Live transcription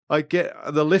I get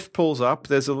the lift pulls up.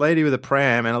 There's a lady with a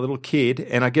pram and a little kid,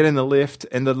 and I get in the lift,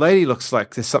 and the lady looks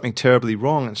like there's something terribly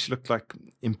wrong, and she looked like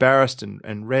embarrassed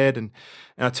and red, and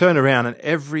I turned around, and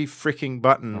every freaking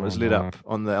button was lit up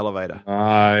on the elevator.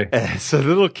 So the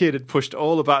little kid had pushed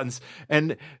all the buttons,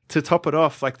 and to top it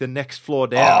off, like the next floor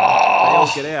down, they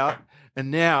all get out,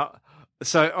 and now.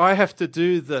 So I have to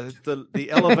do the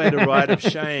elevator ride of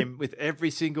shame with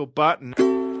every single button.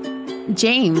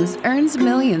 James earns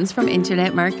millions from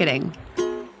internet marketing.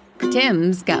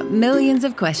 Tim's got millions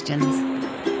of questions.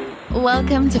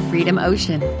 Welcome to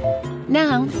FreedomOcean.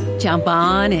 Now, jump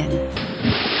on in.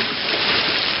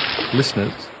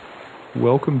 Listeners,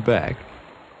 welcome back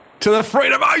to the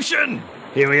FreedomOcean.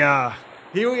 Here we are.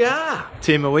 Here we are.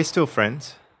 Tim, are we still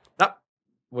friends? No,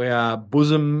 we are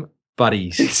bosom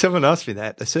buddies. Someone asked me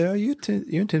that. They said, "Oh, you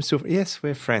and Tim still?" Yes,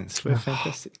 we're friends. We're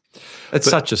fantastic.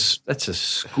 That's a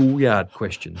schoolyard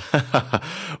question.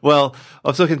 Well, I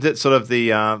was looking at sort of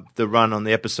the run on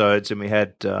the episodes, and we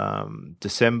had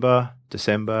December,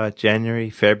 January,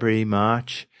 February,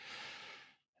 March,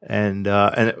 and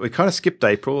we kind of skipped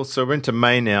April, so we're into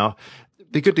May now.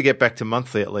 It'd be good to get back to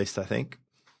monthly at least, I think.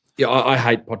 Yeah, I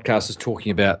hate podcasters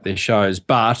talking about their shows,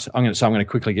 but I'm going to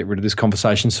quickly get rid of this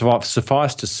conversation.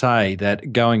 Suffice to say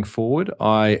that going forward,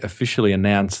 I officially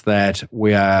announced that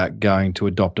we are going to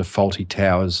adopt a Faulty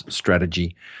Towers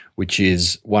strategy, which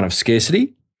is one of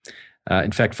scarcity.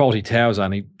 In fact, Faulty Towers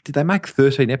did they make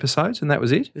 13 episodes and that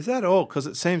was it? Is that all? Because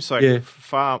it seems like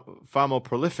far more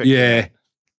prolific. Yeah.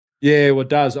 Yeah, well, it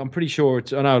does. I'm pretty sure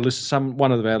I know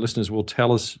one of our listeners will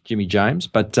tell us, Jimmy James,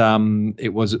 but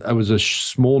it was a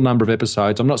small number of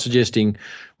episodes. I'm not suggesting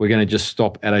we're going to just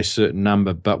stop at a certain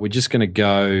number, but we're just going to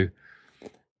go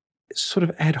sort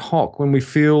of ad hoc when we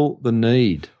feel the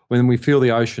need, when we feel the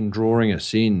ocean drawing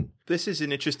us in. This is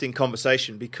an interesting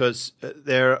conversation because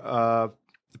there are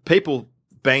people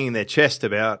banging their chest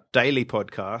about daily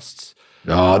podcasts.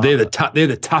 Oh, they're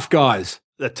the tough guys.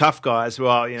 The tough guys.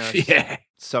 Well, yeah.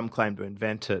 Some claim to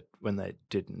invent it when they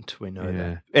didn't. We know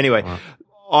that. Anyway, right.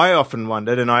 I often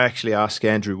wondered, and I actually asked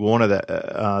Andrew Warner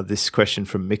this question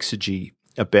from Mixergy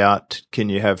about can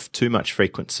you have too much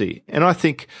frequency? And I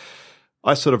think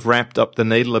I sort of ramped up the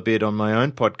needle a bit on my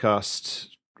own podcast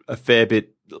a fair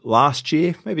bit last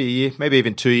year, maybe a year, maybe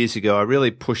even 2 years ago. I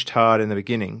really pushed hard in the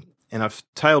beginning, and I've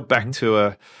tailed back to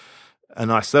a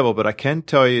nice level, but I can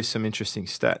tell you some interesting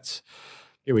stats.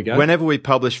 Here we go. Whenever we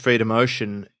publish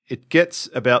FreedomOcean, it gets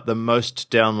about the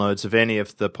most downloads of any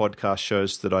of the podcast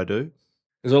shows that I do.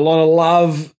 There's a lot of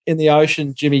love in the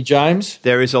ocean, Jimmy James.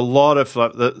 There is a lot of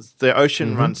the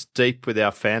ocean runs deep with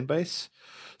our fan base.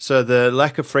 So the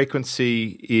lack of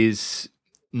frequency is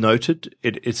noted.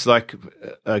 It's like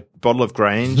a bottle of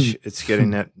Grange. It's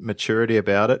getting that maturity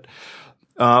about it.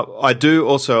 I do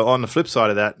also, on the flip side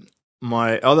of that,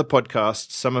 my other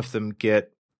podcasts, some of them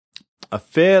get a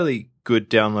fairly good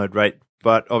download rate,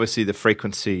 but obviously the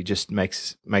frequency just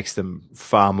makes them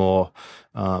far more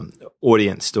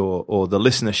audienced, or the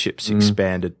listenership's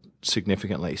expanded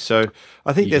significantly. So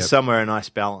I think there's somewhere a nice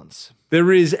balance.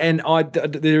 There is, and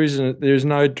there is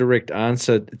no direct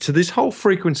answer to this whole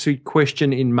frequency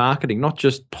question in marketing, not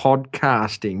just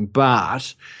podcasting,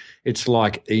 but it's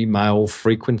like email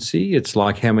frequency. It's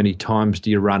like how many times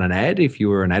do you run an ad if you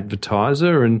were an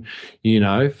advertiser? And,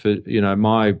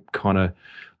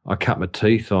 I cut my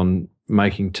teeth on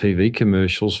making TV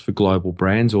commercials for global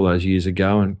brands all those years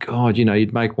ago, and God,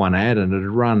 you'd make one ad and it'd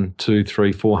run 200,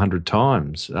 300, 400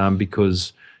 times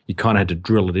because you kind of had to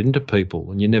drill it into people,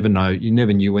 and you never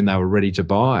knew when they were ready to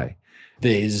buy.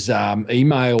 There's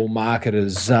email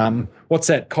marketers. What's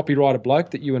that copywriter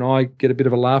bloke that you and I get a bit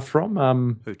of a laugh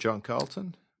from? Who, John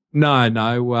Carlton?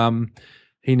 No.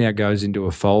 He now goes into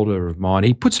a folder of mine.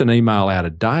 He puts an email out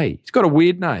a day. He's got a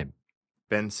weird name.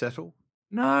 Ben Settle?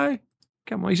 No.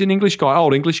 Come on, he's an English guy,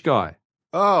 old English guy.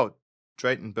 Oh,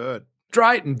 Drayton Bird.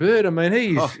 Drayton Bird, I mean,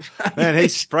 he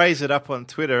sprays it up on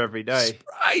Twitter every day.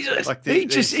 Sprays it. Like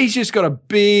he's just got a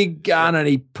big gun and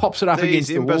he pops it up against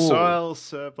the wall. These imbeciles,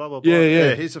 blah, blah, blah.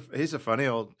 Yeah. He's a funny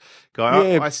old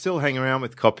guy. Yeah. I still hang around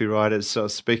with copywriters. So I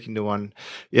was speaking to one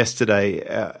yesterday,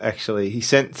 actually. He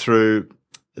sent through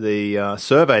the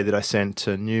survey that I sent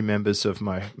to new members of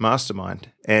my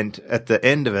mastermind. And at the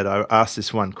end of it, I asked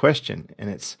this one question, and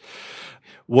it's,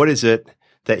 what is it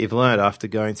that you've learned after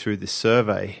going through this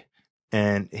survey?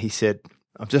 And he said,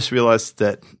 I've just realized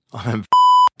that I'm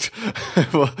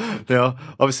Well, now,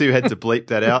 obviously we had to bleep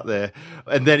that out there.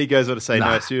 And then he goes on to say,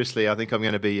 no, seriously, I think I'm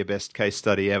going to be your best case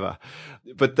study ever.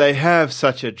 But they have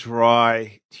such a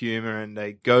dry humor, and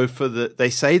they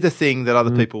say the thing that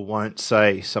other people won't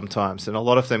say sometimes. And a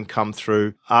lot of them come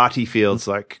through arty fields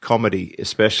like comedy,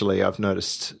 especially. I've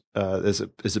noticed there's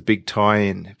a big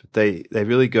tie-in. But they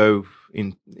really go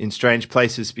in strange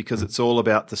places because it's all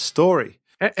about the story.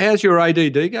 How's your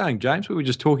ADD going, James? We were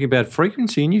just talking about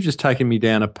frequency, and you've just taken me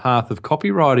down a path of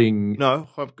copywriting. No,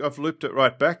 I've looped it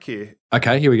right back here.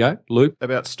 Okay, here we go. Loop.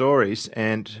 About stories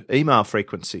and email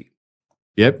frequency.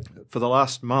 Yep. For the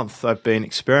last month, I've been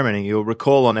experimenting. You'll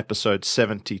recall on episode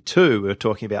 72, we were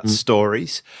talking about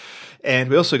stories. And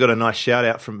we also got a nice shout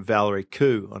out from Valerie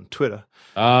Koo on Twitter.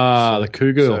 The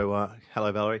Koo girl. So,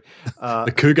 hello, Valerie.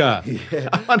 The cougar. Yeah.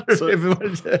 I wonder if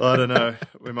everyone's... I don't know.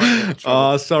 We might get in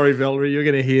trouble. Oh, sorry, Valerie. You're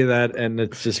going to hear that, and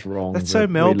it's just wrong. That's so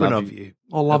Melbourne of you.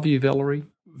 I love you, Valerie.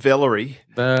 Valerie.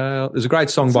 There's a great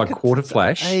song by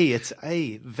Quarterflash. It's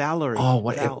Valerie. Oh,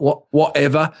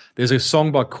 whatever. There's a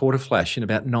song by Quarterflash in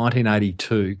about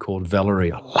 1982 called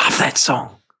Valerie. I love that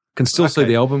song. Can still see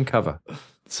the album cover.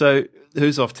 So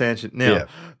who's off tangent now? Yeah.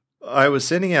 I was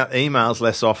sending out emails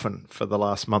less often for the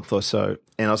last month or so,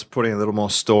 and I was putting a little more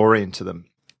story into them.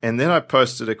 And then I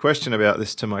posted a question about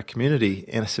this to my community,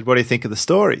 and I said, what do you think of the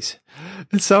stories?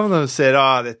 And some of them said,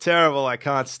 oh, they're terrible. I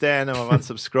can't stand them. I've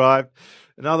unsubscribed.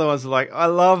 And other ones are like, I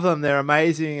love them. They're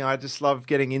amazing. I just love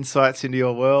getting insights into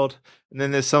your world. And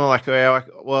then there's someone like,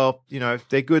 well,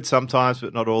 they're good sometimes,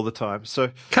 but not all the time.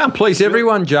 So can't please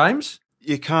everyone, James.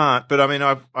 You can't. But I mean,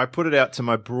 I put it out to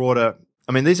my broader.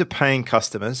 I mean, these are paying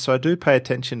customers, so I do pay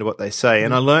attention to what they say,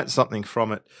 and I learnt something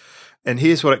from it. And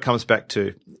here's what it comes back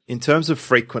to. In terms of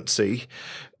frequency,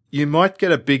 you might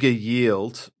get a bigger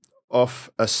yield off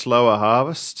a slower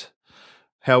harvest.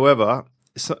 However,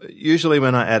 usually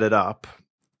when I add it up,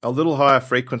 a little higher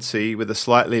frequency with a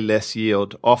slightly less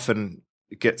yield often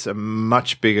gets a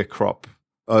much bigger crop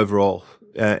overall.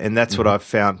 And that's what I've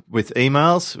found with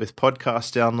emails, with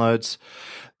podcast downloads.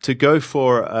 To go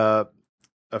for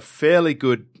a fairly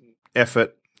good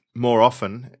effort more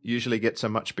often usually gets a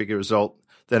much bigger result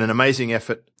than an amazing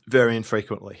effort very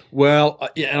infrequently. Well,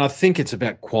 and I think it's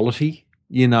about quality.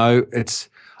 I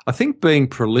think being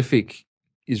prolific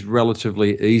is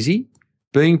relatively easy.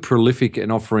 Being prolific and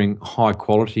offering high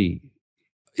quality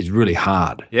is really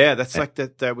hard. Yeah, that's like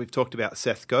that we've talked about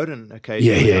Seth Godin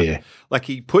occasionally. Yeah. Like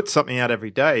he puts something out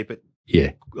every day, but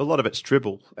a lot of it's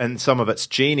dribble and some of it's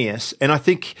genius. And I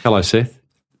think... Hello, Seth.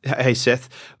 Hey, Seth.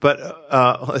 But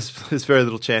there's very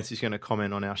little chance he's going to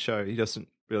comment on our show. He doesn't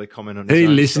really comment on his He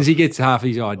own listens. stuff. He gets half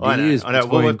his ideas. I know.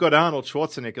 Well, we've got Arnold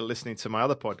Schwarzenegger listening to my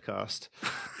other podcast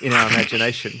in our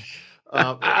imagination.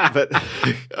 But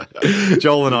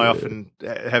Joel and I often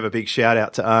have a big shout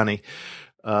out to Arnie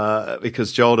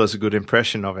because Joel does a good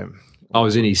impression of him. I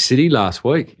was in his city last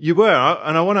week. You were,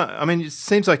 and I want to. I mean, it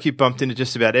seems like you bumped into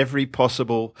just about every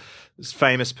possible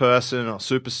famous person or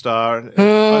superstar.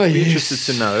 I'd be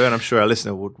interested to know, and I'm sure our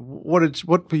listener would.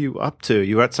 What were you up to?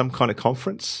 You were at some kind of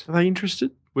conference? Are they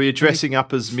interested? Were you dressing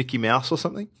up as Mickey Mouse or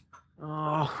something?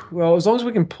 Oh, well, as long as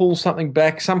we can pull something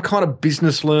back, some kind of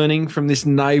business learning from this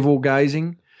navel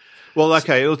gazing. Well,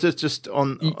 okay, it'll just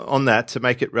on that to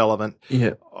make it relevant.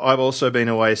 Yeah. I've also been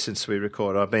away since we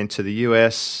recorded. I've been to the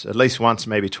US at least once,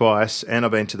 maybe twice, and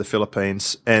I've been to the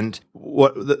Philippines. And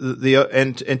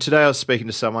and today I was speaking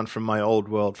to someone from my old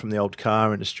world, from the old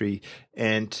car industry,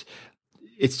 and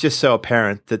it's just so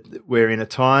apparent that we're in a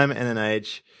time and an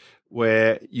age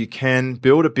where you can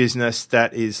build a business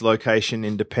that is location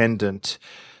independent.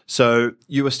 So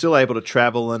you were still able to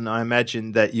travel, and I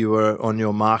imagine that you were on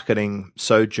your marketing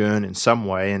sojourn in some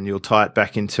way, and you'll tie it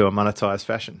back into a monetized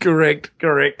fashion. Correct.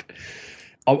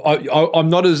 I'm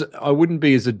not I wouldn't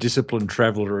be as a disciplined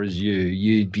traveller as you.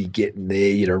 You'd be getting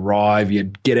there, you'd arrive,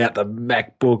 you'd get out the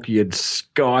MacBook, you'd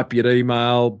Skype, you'd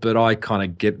email, but I kind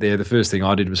of get there. The first thing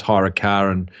I did was hire a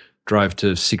car and drove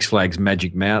to Six Flags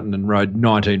Magic Mountain and rode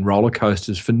 19 roller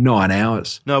coasters for 9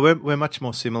 hours. No, we're much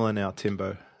more similar now,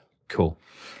 Timbo. Cool.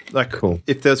 Cool.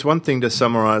 If there's one thing to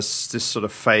summarize this sort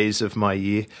of phase of my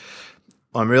year,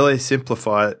 I'm really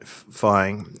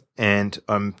simplifying and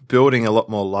I'm building a lot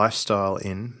more lifestyle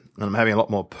in, and I'm having a lot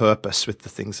more purpose with the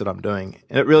things that I'm doing.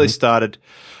 And it really started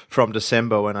from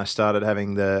December when I started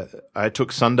having I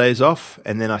took Sundays off,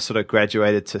 and then I sort of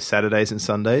graduated to Saturdays and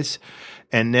Sundays.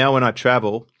 And now when I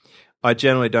travel, I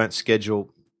generally don't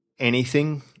schedule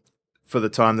anything for the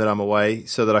time that I'm away,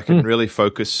 so that I can really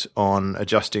focus on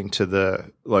adjusting to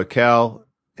the locale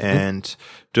and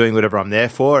doing whatever I'm there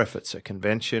for, if it's a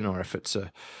convention or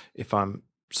if I'm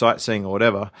sightseeing or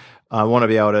whatever, I want to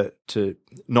be able to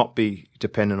not be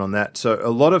dependent on that. So a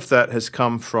lot of that has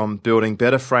come from building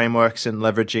better frameworks and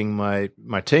leveraging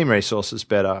my team resources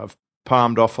better. I've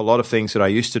palmed off a lot of things that I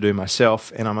used to do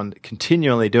myself, and I'm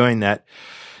continually doing that,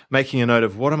 making a note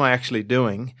of what am I actually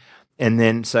doing, and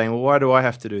then saying, well, why do I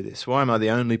have to do this? Why am I the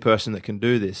only person that can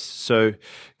do this? So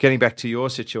getting back to your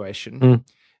situation,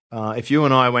 if you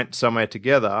and I went somewhere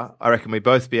together, I reckon we'd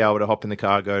both be able to hop in the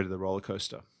car, go to the roller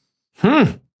coaster.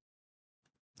 That'd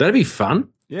be fun.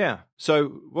 Yeah. So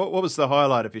what was the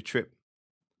highlight of your trip?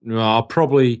 Oh,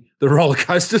 probably the roller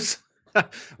coasters.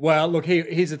 Well, look,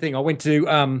 here's the thing. I went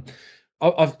to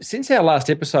I've since our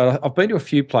last episode, I've been to a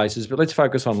few places, but let's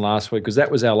focus on last week because that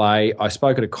was LA. I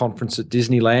spoke at a conference at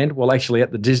Disneyland, well, actually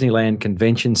at the Disneyland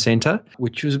Convention Center,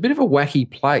 which was a bit of a wacky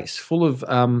place full of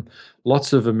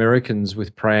lots of Americans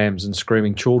with prams and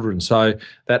screaming children. So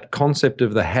that concept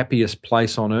of the happiest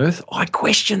place on earth, I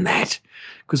question that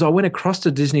because I went across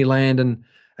to Disneyland and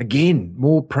again,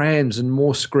 more prams and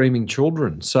more screaming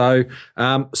children. So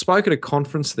spoke at a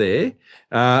conference there,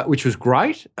 which was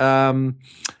great.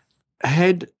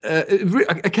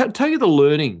 I can't tell you the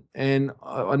learning, and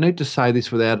I need to say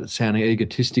this without it sounding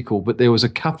egotistical, but there were a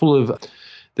couple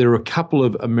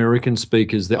of American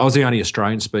speakers there. I was the only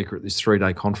Australian speaker at this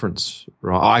 3-day conference,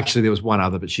 right? Actually, there was one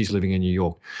other, but she's living in New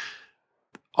York.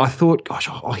 I thought, gosh,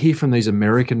 I'll hear from these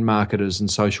American marketers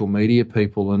and social media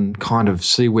people and kind of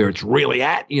see where it's really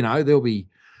at. You know, they'll be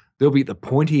at the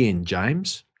pointy end,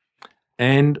 James.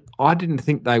 And I didn't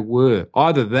think they were.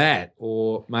 Either that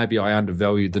or maybe I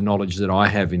undervalued the knowledge that I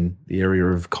have in the area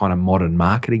of kind of modern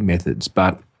marketing methods.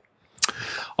 But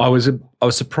I was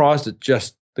surprised at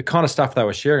just the kind of stuff they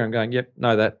were sharing. I'm going, yep,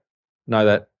 know that,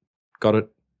 got it.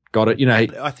 You know,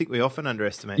 I think we often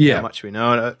underestimate how much we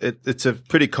know. It's a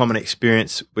pretty common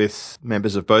experience with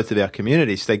members of both of our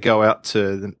communities. They go out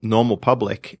to the normal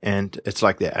public and it's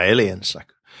like they're aliens,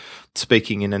 like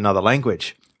speaking in another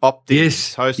language.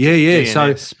 Optics, hosting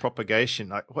DNS, propagation.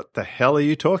 Like, what the hell are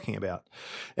you talking about?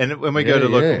 And when we go to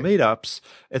local meetups,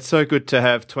 it's so good to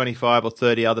have 25 or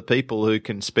 30 other people who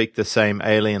can speak the same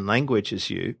alien language as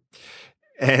you.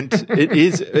 And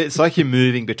it's like you're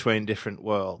moving between different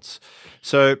worlds.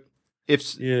 So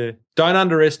don't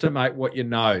underestimate what you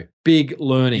know. Big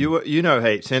learning. You know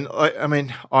heaps. And I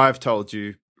mean, I've told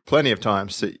you plenty of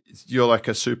times that you're like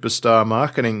a superstar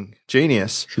marketing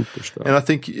genius. Superstar. And I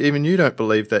think even you don't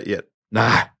believe that yet.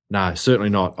 No, certainly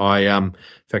not. In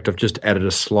fact, I've just added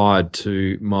a slide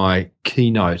to my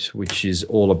keynote, which is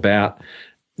all about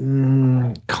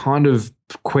kind of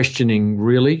questioning,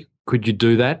 really, could you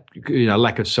do that? You know,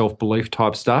 lack of self-belief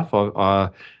type stuff.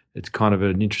 It's kind of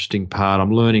an interesting part.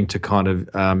 I'm learning to kind of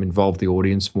involve the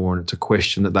audience more, and it's a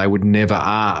question that they would never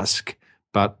ask,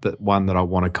 but that one that I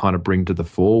want to kind of bring to the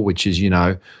fore, which is, you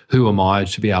know, who am I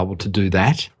to be able to do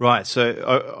that? Right.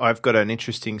 So I've got an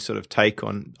interesting sort of take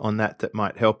on that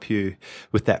might help you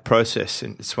with that process.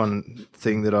 And it's one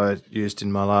thing that I used in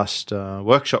my last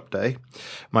workshop day,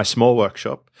 my small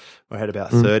workshop, where I had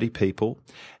about 30 people.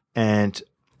 And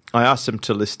I asked them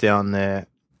to list down their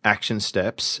action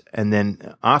steps. And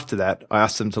then after that, I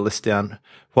asked them to list down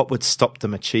what would stop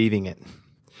them achieving it.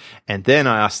 And then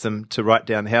I asked them to write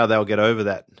down how they'll get over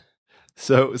that.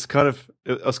 So I was kind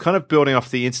of building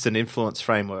off the instant influence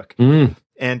framework.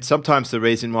 And sometimes the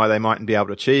reason why they mightn't be able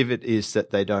to achieve it is that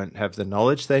they don't have the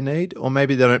knowledge they need, or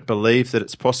maybe they don't believe that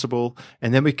it's possible.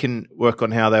 And then we can work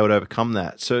on how they would overcome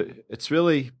that. So it's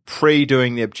really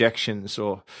pre-doing the objections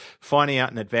or finding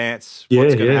out in advance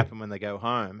what's going to happen when they go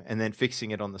home and then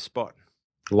fixing it on the spot.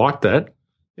 Like that.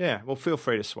 Yeah, well, feel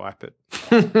free to swipe it.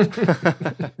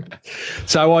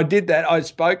 So I did that. I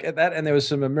spoke at that, and there was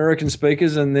some American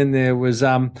speakers, and then there was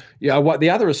the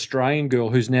other Australian girl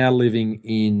who's now living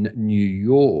in New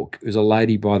York is a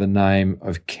lady by the name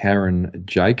of Karen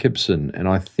Jacobson, and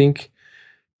I think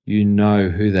you know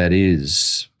who that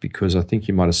is because I think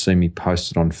you might have seen me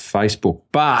post it on Facebook.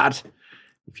 But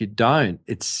if you don't,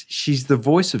 she's the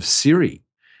voice of Siri.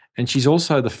 And she's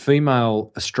also the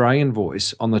female Australian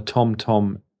voice on the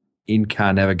TomTom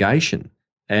in-car navigation.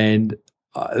 And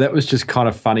that was just kind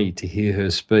of funny to hear her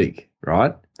speak,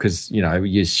 right? Because, you know,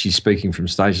 she's speaking from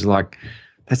stage. It's like,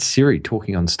 that's Siri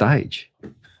talking on stage.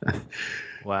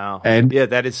 Wow. And yeah,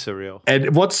 that is surreal.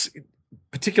 And what's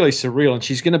particularly surreal, and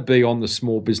she's going to be on the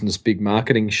Small Business Big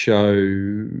Marketing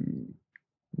show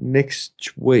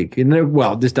next week.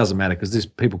 Well, this doesn't matter because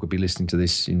people could be listening to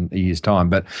this in a year's time,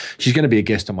 but she's going to be a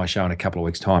guest on my show in a couple of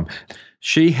weeks' time.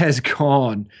 She has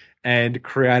gone and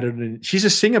created. She's a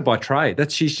singer by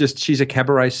trade. She's a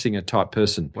cabaret singer type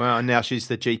person. Wow, and now she's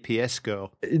the GPS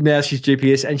girl. Now she's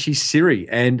GPS and she's Siri.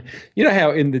 And you know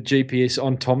how in the GPS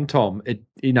on TomTom,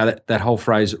 that whole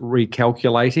phrase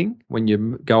recalculating when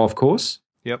you go off course?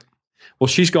 Yep. Well,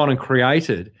 she's gone and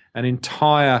created an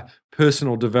entire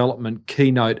personal development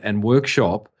keynote and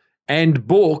workshop and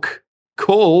book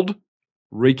called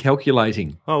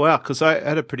Recalculating. Oh, wow, because I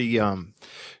had a pretty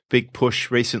big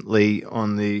push recently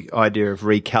on the idea of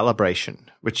recalibration,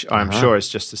 which I'm sure is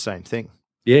just the same thing.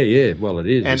 Yeah. Well, it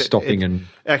is. And it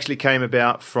actually came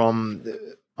about from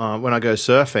when I go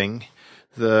surfing,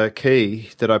 the key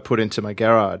that I put into my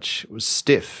garage was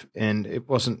stiff and it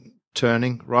wasn't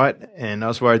turning right, and I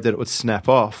was worried that it would snap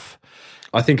off.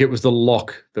 I think it was the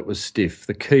lock that was stiff.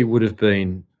 The key would have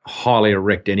been highly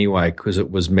erect anyway because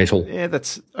it was metal. Yeah,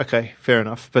 that's okay, fair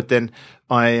enough. But then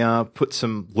I put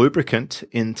some lubricant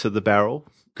into the barrel,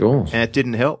 and it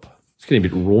didn't help. It's getting a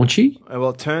bit raunchy.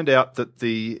 Well, it turned out that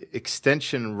the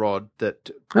extension rod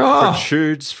that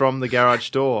protrudes from the garage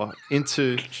door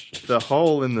into the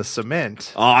hole in the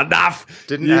cement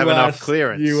didn't have enough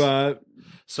clearance. You are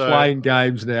playing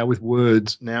games now with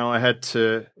words. Now I had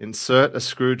to insert a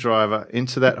screwdriver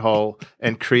into that hole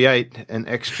and create an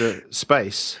extra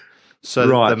space so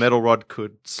that the metal rod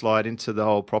could slide into the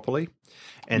hole properly.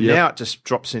 And now it just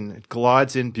drops in, it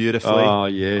glides in beautifully. Oh,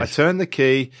 yes. I turn the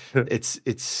key, it's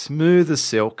smooth as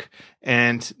silk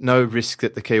and no risk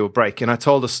that the key will break. And I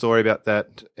told a story about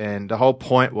that, and the whole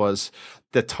point was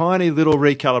the tiny little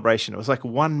recalibration. It was like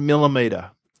 1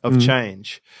 millimeter of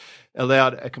change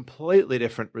allowed a completely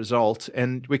different result,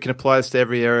 and we can apply this to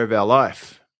every area of our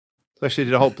life. I actually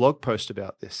did a whole blog post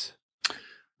about this.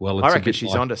 Well, I reckon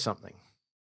she's onto something.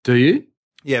 Do you?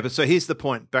 Yeah, but so here's the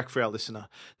point, back for our listener.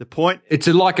 The point... It's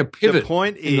like a pivot the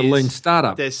point in the lean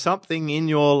startup. There's something in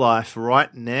your life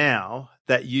right now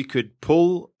that you could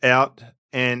pull out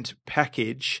and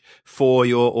package for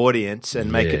your audience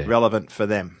and make it relevant for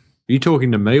them. Are you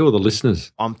talking to me or the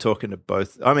listeners? I'm talking to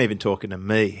both. I'm even talking to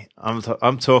me.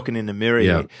 I'm talking in the mirror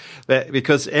here.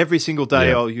 Because every single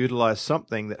day I'll utilize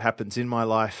something that happens in my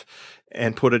life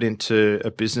and put it into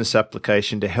a business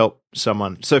application to help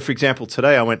someone. So, for example,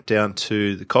 today I went down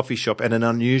to the coffee shop at an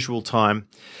unusual time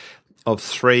of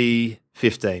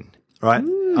 3:15, right?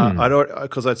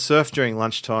 Because I'd surfed during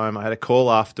lunchtime. I had a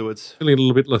call afterwards. Feeling a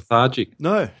little bit lethargic.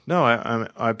 No.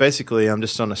 I basically, I'm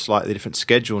just on a slightly different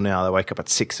schedule now. I wake up at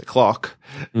 6 o'clock.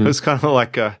 It was kind of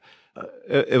like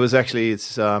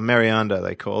it's merienda,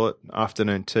 they call it,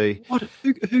 afternoon tea. What?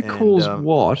 Who calls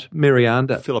what?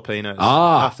 Merienda? Filipinos.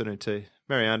 Afternoon tea.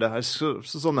 Merienda. I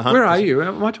was on the hunt. Where are you?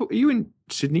 Are you in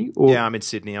Sydney? Or? Yeah, I'm in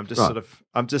Sydney. I'm just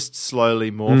I'm just slowly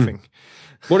morphing.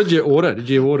 What did you order? Did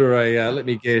you order let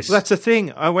me guess? Well, that's the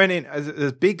thing. I went in,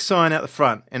 there's a big sign out the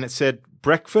front, and it said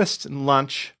breakfast and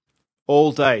lunch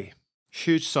all day.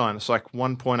 Huge sign. It's like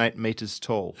 1.8 meters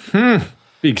tall.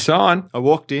 Big sign. I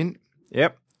walked in.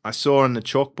 Yep. I saw on the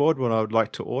chalkboard what I would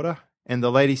like to order, and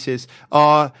the lady says,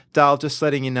 "Oh, Dale, just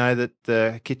letting you know that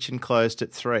the kitchen closed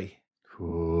at 3."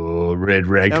 Oh, red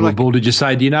rag to a bull. Did you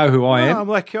say, do you know who I am? I'm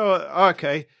like, oh,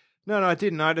 okay. No, I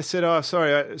didn't. I just said, oh,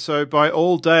 sorry. So by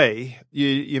all day,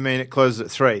 you mean it closes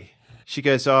at 3? She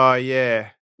goes, oh, yeah,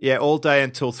 all day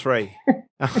until 3.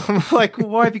 I'm like, well,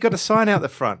 why have you got a sign out the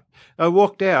front? I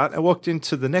walked out. I walked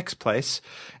into the next place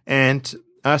and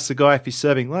asked the guy if he's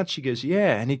serving lunch. He goes,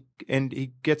 yeah, and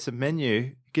he gets a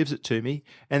menu, gives it to me,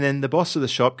 and then the boss of the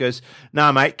shop goes,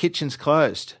 no, mate, kitchen's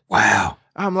closed. Wow.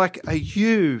 I'm like,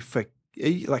 seriously?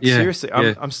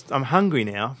 I'm hungry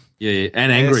now. Yeah,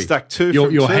 and angry. It's stuck 2 you're,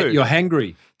 from you're 2. You're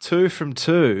hangry. 2 from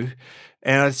 2.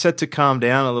 And I said to calm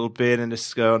down a little bit and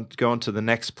just go on to the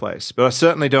next place. But I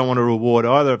certainly don't want to reward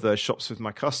either of those shops with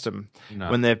my custom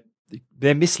when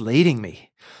they're misleading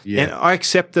me. Yeah. And I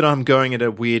accept that I'm going at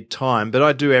a weird time, but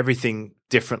I do everything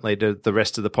differently to the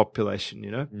rest of the population,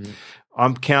 you know.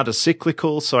 I'm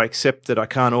counter-cyclical, so I accept that I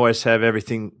can't always have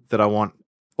everything that I want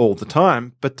all the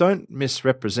time, but don't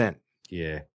misrepresent.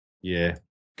 Yeah.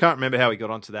 Can't remember how we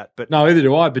got onto that, but no, either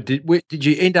do I. But did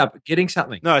you end up getting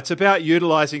something? No, it's about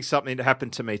utilizing something that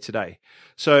happened to me today.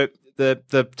 So the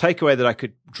takeaway that I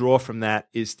could draw from that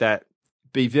is that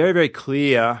be very, very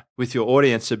clear with your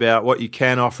audience about what you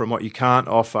can offer and what you can't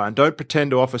offer, and don't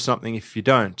pretend to offer something if you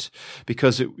don't,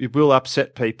 because it will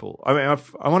upset people. I mean,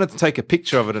 I wanted to take a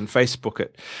picture of it and Facebook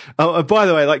it. Oh, by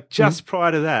the way, like just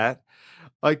prior to that,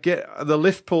 I get the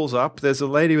lift pulls up. There's a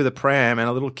lady with a pram and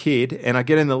a little kid, and I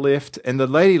get in the lift, and the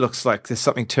lady looks like there's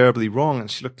something terribly wrong, and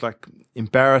she looked like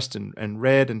embarrassed and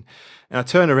red. And I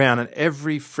turned around and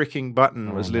every freaking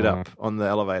button was lit up on the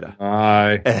elevator.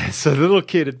 And so the little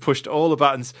kid had pushed all the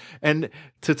buttons. And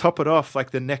to top it off,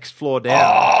 like the next floor down,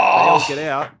 they all get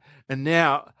out. And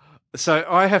now... So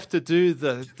I have to do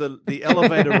the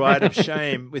elevator ride of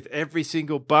shame with every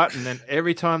single button, and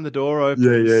every time the door opens,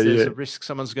 there's a risk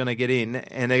someone's going to get in,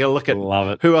 and they're going to look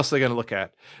at who else they're going to look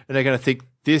at, and they're going to think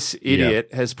this idiot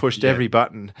has pushed every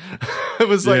button. It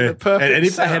was like the perfect. And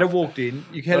if they had walked in,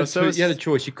 you had a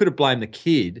choice. You could have blamed the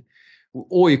kid,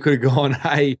 or you could have gone,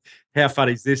 "Hey, how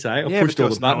funny is this? I pushed all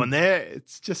the buttons." No one there.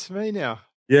 It's just me now.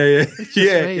 It's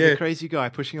just me, the crazy guy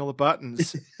pushing all the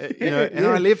buttons. And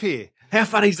I live here. How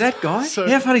funny is that, guy?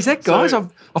 How funny is that, guys?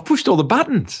 I've pushed all the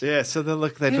buttons. Yeah, so they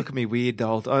look at me weird.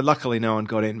 Luckily, no one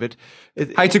got in. But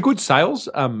it's a good sales.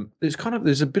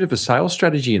 There's a bit of a sales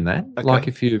strategy in that. Okay. Like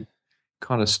if you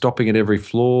kind of stopping at every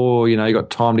floor, you got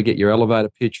time to get your elevator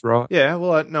pitch right. Yeah,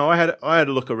 well, I had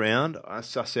a look around. I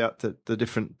suss out the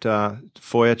different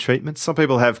foyer treatments. Some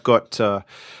people have got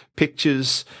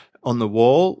pictures on the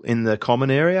wall in the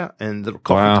common area and the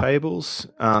coffee tables.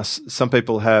 Some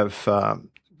people have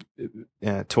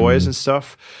toys and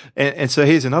stuff. And so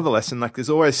here's another lesson. Like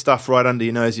there's always stuff right under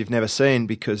your nose you've never seen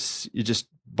because you just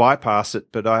bypass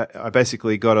it. But I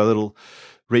basically got a little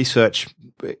research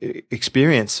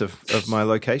experience of my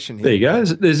location here. There you go.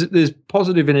 There's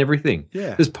positive in everything.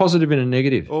 Yeah. There's positive in a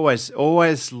negative.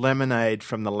 Always lemonade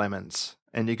from the lemons.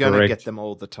 And you're going to get them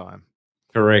all the time.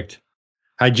 Correct.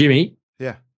 Hey, Jimmy.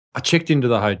 Yeah. I checked into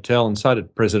the hotel and so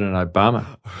did President Obama.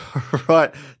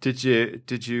 Right. Did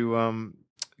you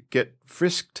get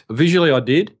frisked? Visually, I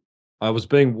did. I was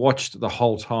being watched the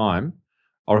whole time.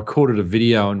 I recorded a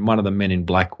video and one of the men in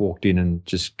black walked in and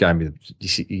just gave me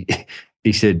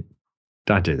he said,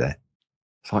 "Don't do that."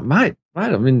 It's like, mate,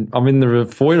 I'm in the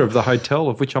foyer of the hotel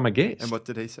of which I'm a guest. And what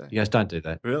did he say? He goes, "Don't do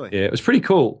that." Really? Yeah, it was pretty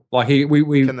cool. Like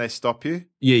we Can they stop you?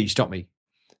 Yeah, he stopped me.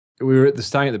 We were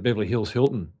staying at the Beverly Hills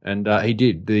Hilton, and he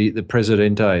did. The El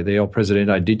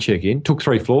Presidente did check in. Took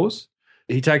 3 floors.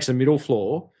 He takes the middle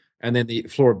floor, and then the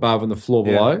floor above and the floor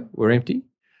below were empty.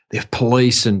 There's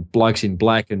police and blokes in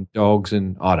black and dogs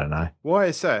and I don't know. Why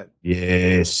is that?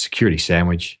 Yeah, security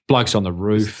sandwich. Blokes on the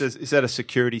roof. Is that a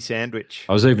security sandwich?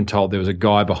 I was even told there was a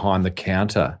guy behind the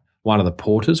counter. One of the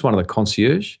porters, one of the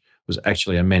concierge, was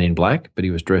actually a man in black, but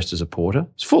he was dressed as a porter.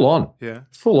 It's full on. Yeah.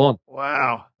 Full on.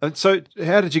 Wow. And so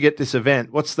how did you get this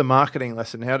event? What's the marketing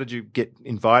lesson? How did you get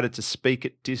invited to speak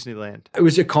at Disneyland? It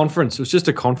was a conference. It was just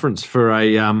a conference for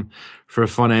a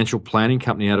financial planning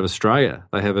company out of Australia.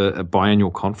 They have a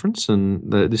biannual conference, and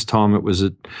this time it was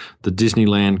at the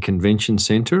Disneyland Convention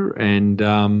Centre, and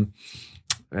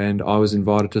I was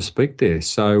invited to speak there.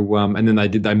 So, and then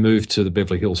they moved to the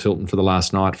Beverly Hills Hilton for the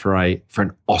last night for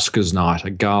an Oscars night,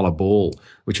 a gala ball,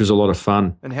 which was a lot of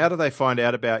fun. And how do they find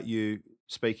out about you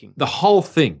speaking? The whole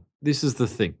thing. This is the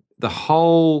thing. The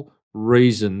whole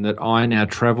reason that I now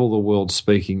travel the world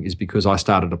speaking is because I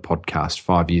started a podcast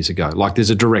 5 years ago. Like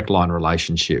there's a direct line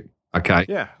relationship. Okay.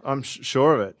 Yeah, I'm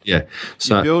sure of it. Yeah.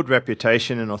 So you build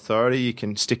reputation and authority. You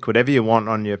can stick whatever you want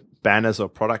on your banners or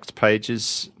product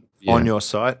pages. On your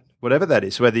site, whatever that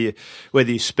is, whether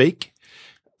you speak,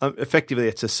 effectively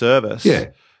it's a service,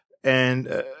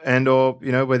 and or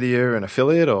whether you're an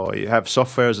affiliate or you have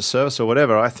software as a service or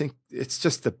whatever. I think it's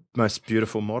just the most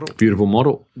beautiful model. Beautiful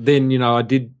model. Then I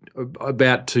did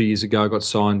about 2 years ago. I got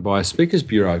signed by a speakers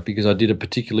bureau because I did a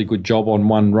particularly good job on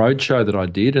one roadshow that I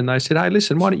did, and they said, "Hey,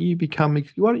 listen, why don't you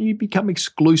become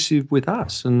exclusive with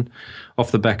us?" And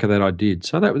off the back of that, I did.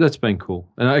 So that's been cool.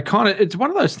 And it's one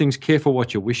of those things. Careful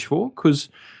what you wish for, because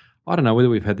I don't know whether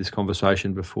we've had this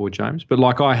conversation before, James, but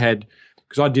like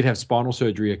because I did have spinal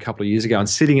surgery a couple of years ago, and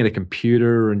sitting at a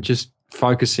computer and just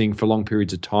focusing for long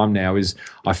periods of time now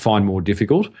I find more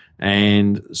difficult.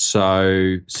 And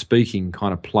so speaking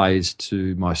kind of plays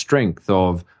to my strength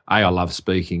of A, I love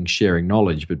speaking, sharing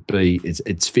knowledge, but B, it's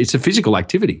a physical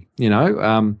activity,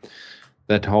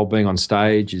 that whole being on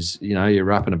stage is,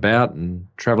 you're up and about and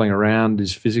traveling around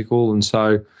is physical. And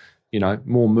so,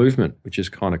 more movement, which is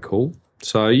kind of cool.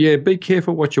 So, yeah, be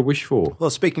careful what you wish for. Well,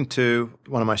 speaking to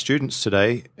one of my students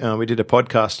today, we did a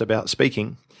podcast about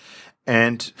speaking.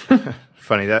 And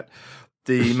funny that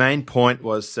the main point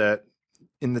was that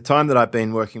in the time that I've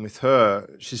been working with her,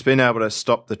 she's been able to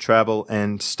stop the travel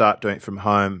and start doing it from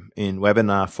home in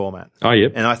webinar format. Oh,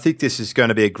 yep. And I think this is going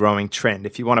to be a growing trend.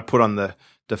 If you want to put on the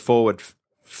forward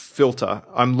filter,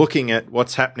 I'm looking at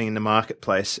what's happening in the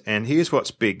marketplace, and here's what's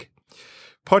big.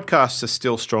 Podcasts are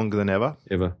still stronger than ever.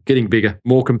 Getting bigger,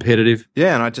 more competitive.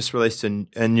 Yeah, and I just released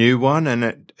a new one, and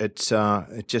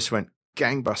it just went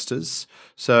gangbusters.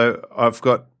 So I've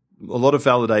got a lot of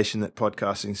validation that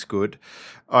podcasting is good.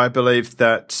 I believe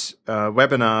that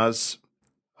webinars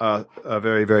are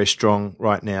very, very strong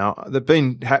right now. They've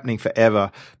been happening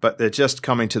forever, but they're just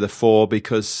coming to the fore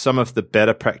because some of the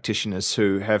better practitioners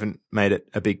who haven't made it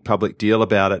a big public deal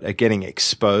about it are getting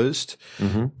exposed.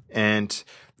 Mm-hmm. And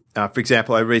for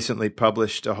example, I recently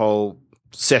published a whole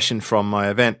session from my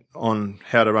event on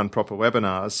how to run proper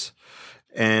webinars,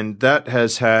 and that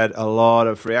has had a lot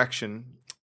of reaction.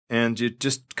 And you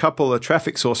just couple a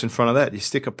traffic source in front of that. You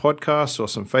stick a podcast or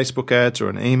some Facebook ads or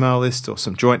an email list or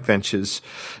some joint ventures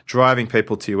driving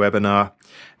people to your webinar.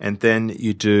 And then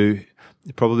you do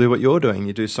probably what you're doing.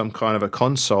 You do some kind of a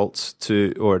consult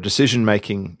or a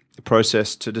decision-making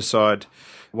process to decide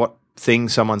what thing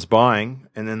someone's buying,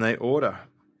 and then they order.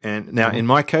 And now in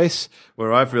my case,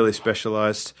 where I've really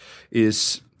specialized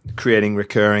is creating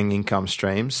recurring income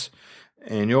streams.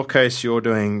 In your case, you're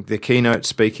doing the keynote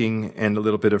speaking and a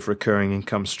little bit of recurring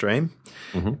income stream.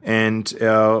 Mm-hmm. And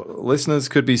our listeners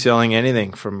could be selling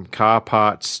anything from car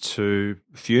parts to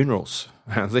funerals,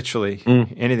 literally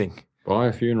anything. Buy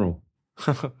a funeral.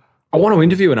 I want to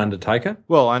interview an undertaker.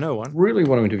 Well, I know one. Really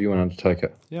want to interview an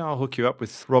undertaker. Yeah, I'll hook you up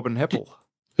with Robin Heppel.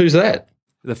 Who's that?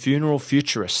 The funeral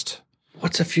futurist.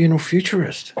 What's a funeral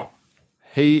futurist?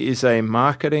 He is a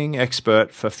marketing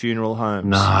expert for funeral homes.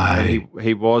 No. And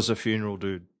he was a funeral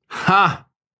dude. Ha!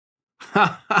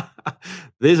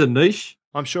 There's a niche.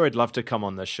 I'm sure he'd love to come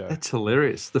on this show. That's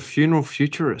hilarious. The funeral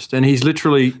futurist. And he's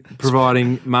literally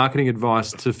providing marketing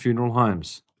advice to funeral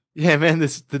homes. Yeah, man,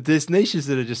 there's niches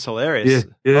that are just hilarious.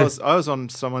 Yeah. I was on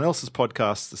someone else's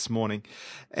podcast this morning,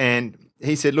 and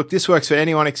he said, look, this works for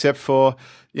anyone except for,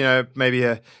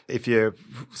 maybe if you're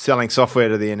selling software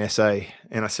to the NSA.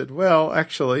 And I said, well,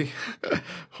 actually,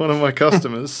 one of my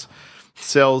customers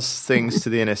sells things to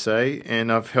the NSA, and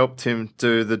I've helped him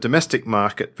do the domestic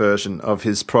market version of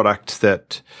his product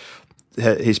that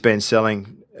he's been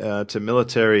selling to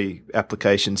military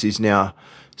applications. He's now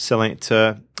selling it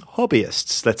to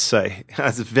hobbyists, let's say.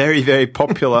 It's a very, very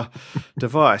popular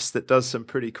device that does some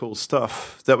pretty cool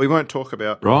stuff that we won't talk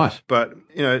about. Right. But,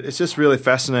 it's just really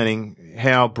fascinating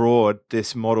how broad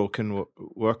this model can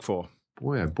work for.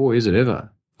 Boy, oh boy, is it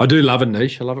ever. I do love a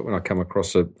niche. I love it when I come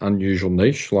across an unusual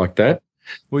niche like that.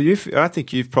 Well, I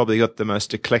think you've probably got the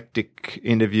most eclectic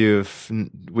interview of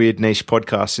weird niche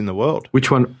podcasts in the world.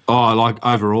 Which one? Oh, like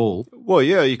overall. Well,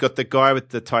 yeah, you've got the guy with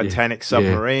the Titanic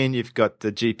submarine. You've got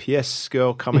the GPS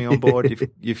girl coming on board.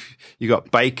 You've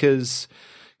got bakers.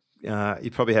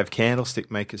 You probably have candlestick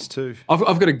makers too.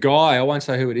 I've got a guy. I won't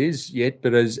say who it is yet,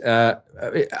 but as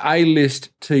A-list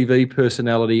TV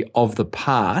personality of the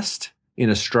past in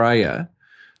Australia,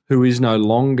 who is no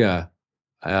longer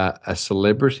a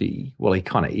celebrity. Well, he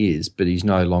kind of is, but he's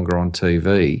no longer on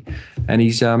TV, and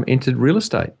he's entered real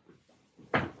estate.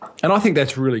 And I think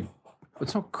that's really,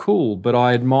 it's not cool, but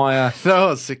I admire.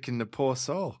 No, sick in the poor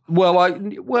soul.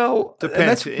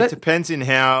 Depends. It depends in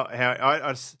how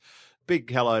I big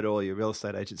hello to all your real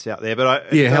estate agents out there, but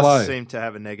it does seem to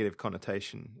have a negative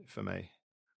connotation for me.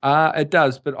 It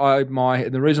does, but I admire,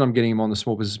 and the reason I'm getting him on the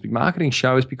Small Business Big Marketing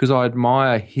show is because I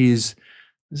admire his.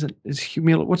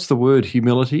 What's the word?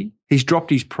 Humility. He's dropped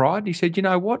his pride. And he said, "You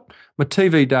know what? My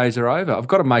TV days are over. I've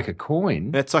got to make a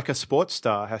coin." It's like a sports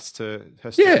star has to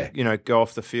go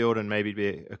off the field and maybe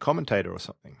be a commentator or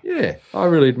something. Yeah, I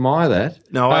really admire that.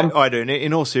 No, I do.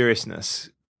 In all seriousness,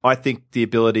 I think the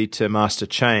ability to master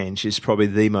change is probably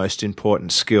the most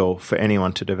important skill for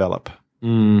anyone to develop.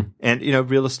 Mm. And,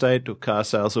 real estate or car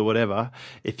sales or whatever,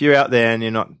 if you're out there and you're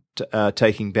not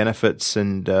taking benefits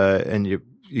and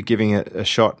you're giving it a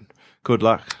shot, good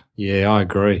luck. Yeah, I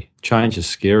agree. Change is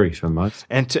scary for most.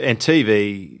 And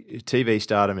TV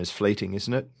stardom is fleeting,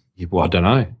 isn't it? Yeah, well, I don't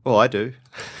know. Well, I do.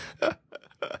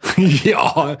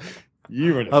 Yeah,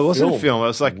 you were in a film. I wasn't a film. It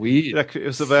was like weird. It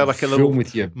was about like a little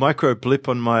with you. micro blip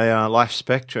on my life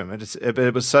spectrum.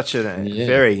 It was such a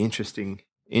very interesting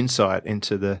insight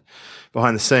into the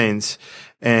behind the scenes.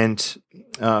 And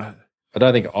I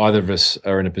don't think either of us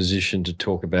are in a position to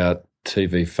talk about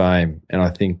TV fame, and I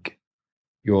think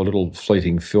your little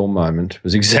fleeting film moment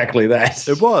was exactly that.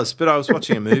 It was, but I was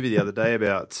watching a movie the other day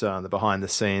about the behind the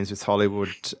scenes with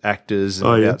Hollywood actors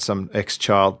and about some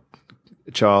ex-child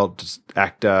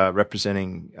actor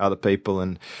representing other people,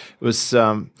 and it was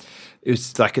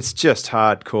like it's just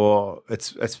hardcore.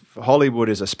 It's Hollywood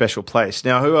is a special place.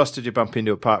 Now, who else did you bump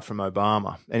into apart from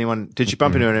Obama? Did you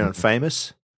bump into anyone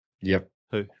famous? Yep.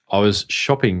 Who? I was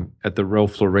shopping at the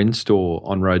Ralph Lauren store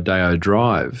on Rodeo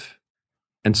Drive,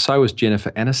 and so was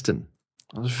Jennifer Aniston.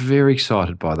 I was very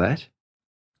excited by that.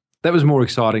 That was more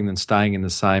exciting than staying in the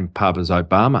same pub as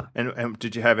Obama. And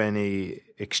did you have any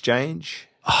exchange?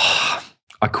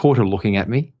 I caught her looking at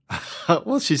me.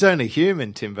 Well, she's only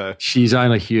human, Timbo. She's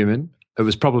only human. It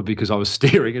was probably because I was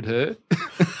staring at her.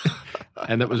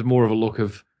 And that was more of a look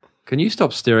of, can you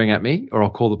stop staring at me or I'll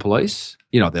call the police?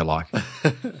 You know what they're like.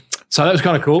 So that was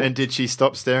kind of cool. And did she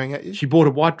stop staring at you? She bought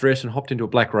a white dress and hopped into a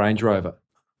black Range Rover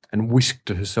and whisked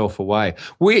herself away,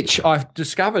 which I've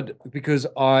discovered because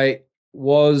I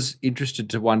was interested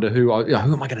to wonder who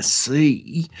am I going to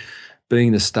see,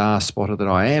 being the star spotter that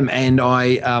I am. And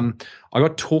I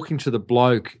got talking to the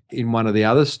bloke in one of the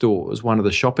other stores, one of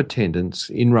the shop attendants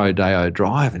in Rodeo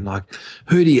Drive, and like,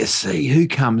 who do you see? Who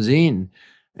comes in?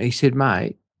 And he said,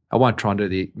 mate, I won't try and do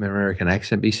the American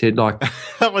accent, but he said, like,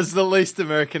 that was the least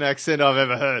American accent I've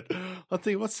ever heard. I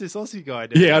think, what's this Aussie guy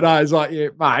doing? Yeah, I know. It's like, yeah,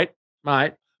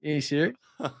 mate, you serious?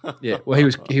 Yeah. Well,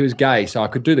 he was gay, so I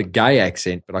could do the gay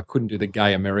accent, but I couldn't do the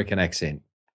gay American accent.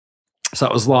 So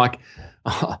it was like,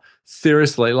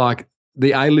 seriously, like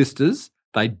the A-listers,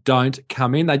 they don't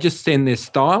come in. They just send their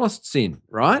stylists in,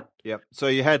 right? Yep. So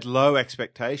you had low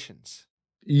expectations.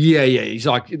 Yeah. He's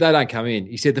like, they don't come in.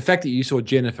 He said the fact that you saw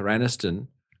Jennifer Aniston,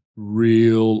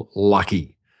 real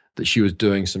lucky that she was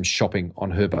doing some shopping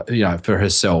on her, for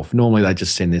herself. Normally they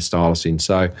just send their stylists in.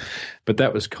 So, but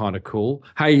that was kind of cool.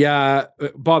 Hey,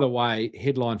 by the way,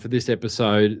 headline for this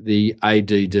episode, the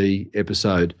ADD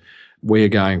episode. We are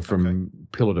going from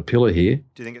pillar to pillar here.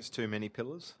 Do you think it's too many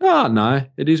pillars? Oh, no.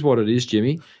 It is what it is,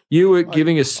 Jimmy. You were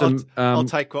giving us some... I'll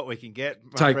take what we can get,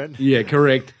 my friend. Yeah,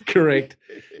 correct.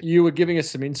 You were giving us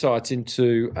some insights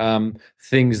into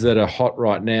things that are hot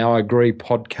right now. I agree,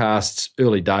 podcasts,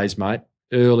 early days, mate.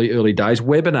 Early days.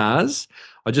 Webinars.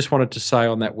 I just wanted to say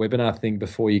on that webinar thing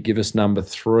before you give us number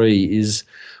 3 is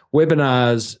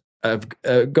webinars have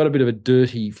got a bit of a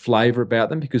dirty flavour about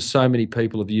them because so many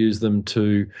people have used them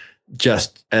to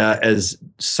just as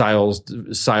sales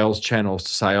channels to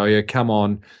say, oh, yeah, come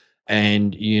on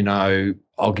and,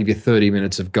 I'll give you 30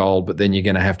 minutes of gold, but then you're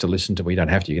going to have to listen to me. You don't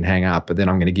have to. You can hang up, but then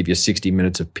I'm going to give you 60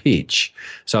 minutes of pitch.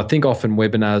 So I think often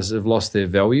webinars have lost their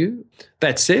value.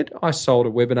 That said, I sold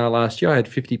a webinar last year. I had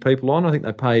 50 people on. I think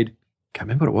they paid, can't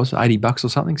remember what it was, $80 or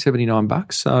something,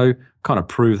 $79. So kind of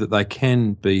proved that they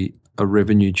can be a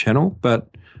revenue channel. But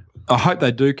I hope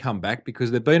they do come back because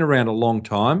they've been around a long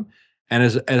time. And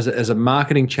as a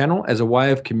marketing channel, as a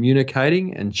way of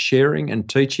communicating and sharing and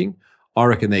teaching, I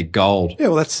reckon they're gold. Yeah,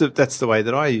 well, that's the way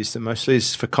that I use them mostly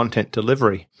is for content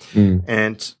delivery.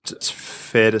 And it's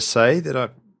fair to say that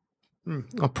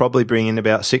I'll probably bring in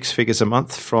about 6 figures a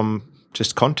month from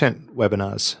just content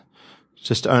webinars,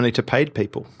 just only to paid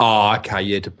people. Oh, okay,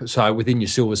 yeah. So within your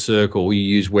silver circle, you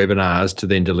use webinars to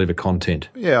then deliver content.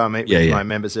 Yeah, I meet with my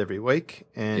members every week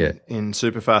and in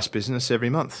Superfast Business every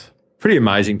month. Pretty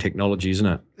amazing technology, isn't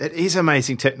it? It is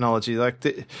amazing technology.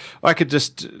 I could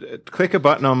just click a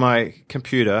button on my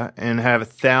computer and have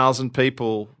 1,000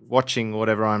 people watching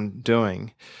whatever I'm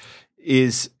doing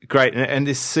is great. And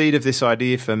this seed of this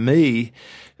idea for me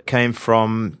came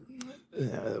from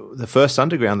the first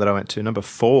underground that I went to, number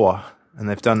 4, and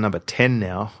they've done number 10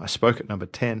 now. I spoke at number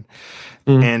 10.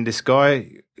 And this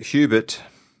guy, Hubert,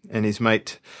 and his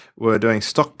mate were doing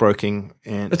stockbroking.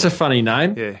 And that's a funny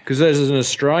name. Yeah. Because as an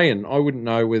Australian, I wouldn't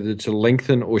know whether to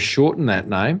lengthen or shorten that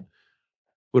name.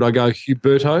 Would I go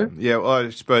Huberto? Yeah, well, I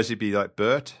suppose he'd be like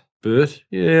Bert. Bert?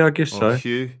 Yeah, I guess or so.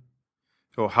 Hugh.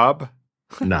 Or Hub.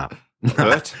 No.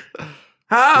 Bert.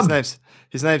 Hub.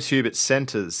 His name's Hubert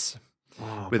Centers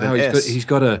with an S. S. He's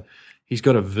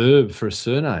got a verb for a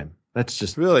surname. That's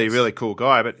just really, really cool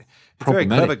guy, but a very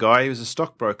clever guy. He was a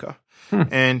stockbroker.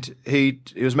 And he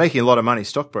was making a lot of money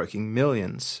stockbroking,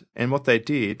 millions. And what they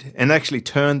did, and they actually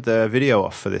turned the video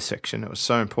off for this section. It was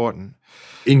so important.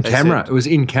 In camera. It was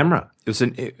in camera.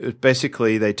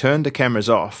 Basically, they turned the cameras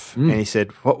off, and he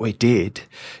said, what we did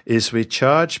is we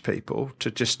charge people to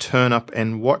just turn up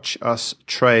and watch us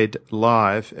trade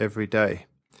live every day.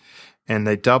 And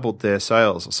they doubled their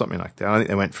sales or something like that. I think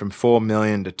they went from 4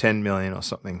 million to 10 million or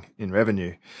something in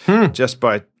revenue just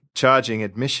by charging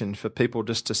admission for people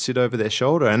just to sit over their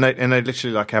shoulder, and they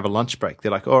literally like have a lunch break.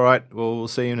 They're like, all right, well, we'll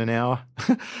see you in an hour.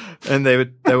 And they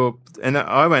were, and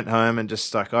I went home and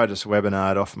just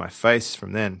webinared off my face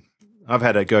from then. I've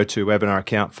had a go-to webinar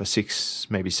account for 6,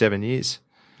 maybe 7 years.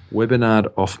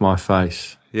 Webinared off my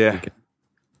face. Yeah. Okay.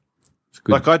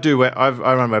 Like I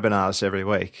run webinars every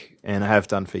week and I have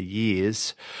done for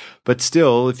years. But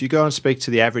still, if you go and speak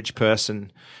to the average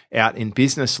person out in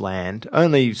business land,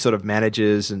 only sort of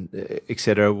managers and et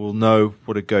cetera will know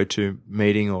what a go-to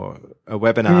meeting or a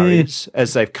webinar is,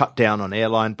 as they've cut down on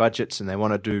airline budgets and they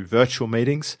want to do virtual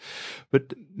meetings.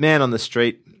 But man on the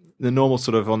street, the normal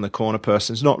sort of on the corner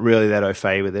person is not really that au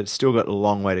fait with it. It's still got a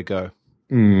long way to go.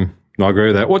 I agree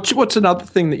with that. What's another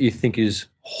thing that you think is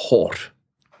hot.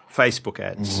 Facebook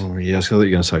ads. Oh, yeah, I thought you were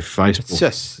going to say Facebook.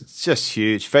 It's just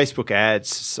huge. Facebook ads,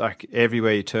 it's like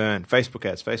everywhere you turn. Facebook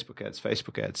ads, Facebook ads,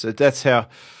 Facebook ads. So that's how.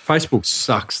 Facebook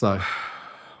sucks, though.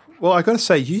 Well, I got to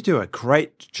say, you do a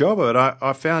great job of it.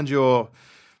 I found your.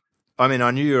 I mean,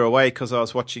 I knew you were away because I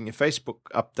was watching your Facebook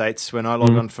updates when I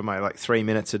log on for my 3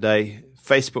 minutes a day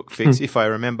Facebook fix, if I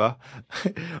remember.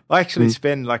 I actually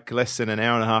spend less than an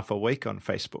hour and a half a week on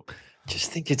Facebook. Just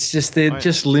think it's just they're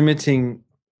just limiting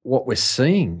what we're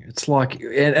seeing. It's like,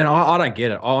 and I don't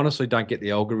get it. I honestly don't get the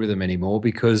algorithm anymore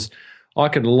because I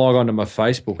can log onto my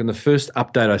Facebook and the first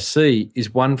update I see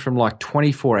is one from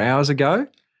 24 hours ago,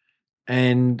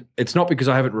 and it's not because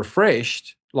I haven't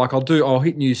refreshed. I'll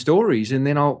hit new stories and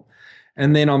then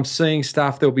I'm seeing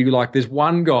stuff. There'll be there's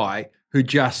one guy who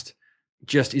just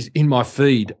is in my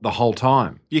feed the whole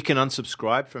time. You can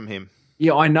unsubscribe from him.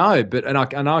 Yeah, I know, but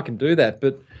I can do that,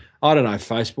 but I don't know,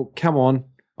 Facebook. Come on.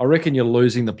 I reckon you're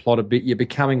losing the plot a bit. You're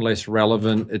becoming less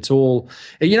relevant. It's all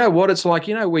 – you know what it's like?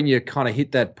 You know when you kind of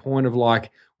hit that point of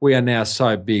we are now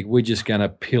so big, we're just going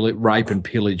to rape and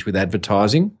pillage with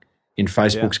advertising in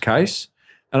Facebook's case.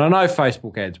 And I know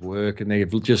Facebook ads work and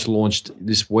they've just launched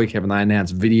this week, haven't they,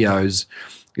 announced videos.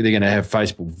 They're going to have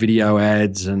Facebook video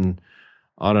ads and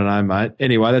I don't know, mate.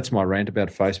 Anyway, that's my rant about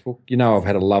Facebook. You know I've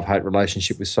had a love-hate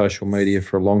relationship with social media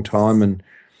for a long time and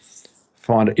 –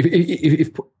 find it.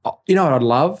 If you know what I'd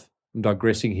love? I'm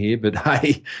digressing here, but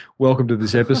hey, welcome to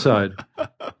this episode.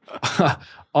 I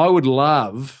would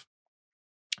love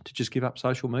to just give up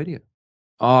social media.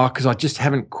 Oh, because I just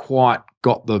haven't quite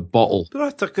got the bottle. But I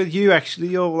thought you're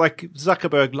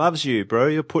Zuckerberg loves you, bro.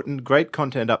 You're putting great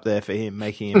content up there for him,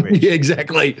 making him rich. Yeah,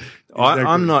 exactly.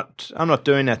 I'm not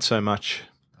doing that so much.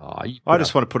 I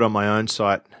just want to put on my own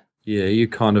site. Yeah, you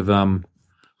kind of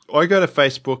I go to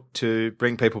Facebook to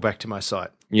bring people back to my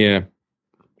site. Yeah.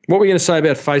 What were you going to say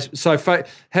about Facebook? So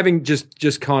having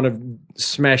just kind of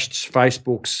smashed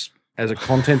Facebook's as a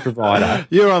content provider.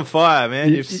 You're on fire, man.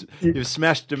 You've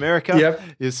smashed America. Yep.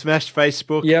 You've smashed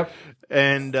Facebook. Yep.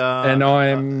 And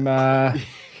I'm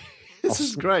this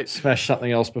is great. Smash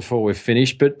something else before we're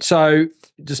finished. But so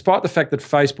despite the fact that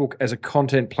Facebook as a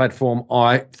content platform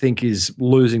I think is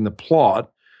losing the plot,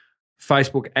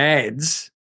 Facebook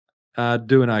ads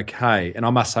doing okay. And I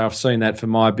must say I've seen that for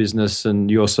my business and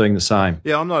you're seeing the same.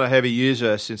 Yeah, I'm not a heavy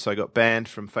user since I got banned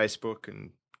from Facebook and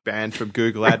banned from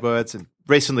Google AdWords and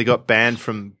recently got banned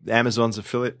from Amazon's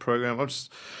affiliate program.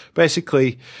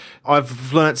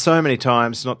 I've learnt so many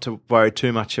times not to worry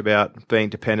too much about being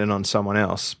dependent on someone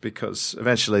else because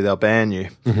eventually they'll ban you.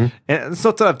 Mm-hmm. And it's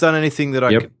not that I've done anything that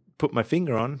I could put my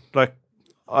finger on.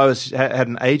 I had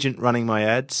an agent running my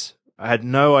ads. I had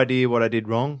no idea what I did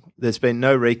wrong. There's been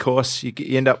no recourse. You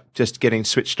end up just getting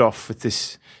switched off with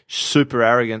this super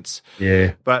arrogance.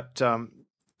 Yeah. But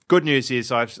good news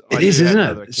is it is, isn't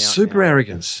it? It's super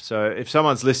arrogance. So if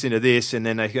someone's listening to this and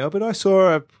then they go, but I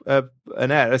saw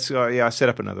an ad. Let's go, I set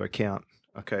up another account.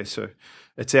 Okay, so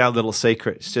it's our little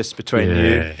secret. It's just between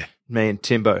you, me and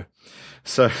Timbo.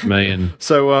 So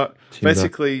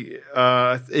basically,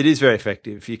 it is very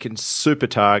effective. You can super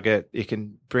target. You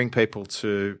can bring people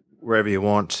to wherever you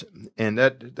want. And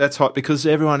that's hot because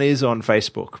everyone is on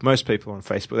Facebook. Most people are on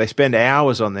Facebook. They spend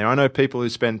hours on there. I know people who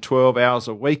spend 12 hours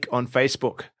a week on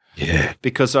Facebook. Yeah.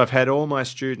 Because I've had all my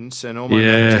students and all my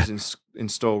managers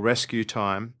install Rescue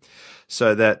Time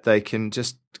so that they can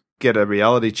just get a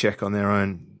reality check on their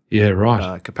own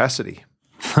capacity.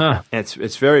 Huh. And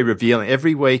it's very revealing.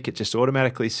 Every week it just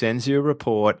automatically sends you a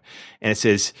report and it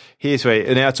says, here's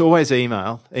where – now it's always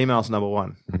email. Email's number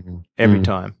one every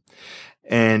time.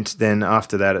 And then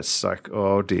after that it's like,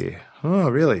 oh dear. Oh,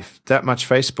 really? That much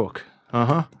Facebook?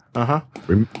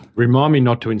 Remind me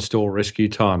not to install Rescue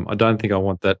Time. I don't think I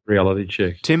want that reality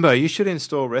check. Timbo, you should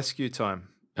install Rescue Time.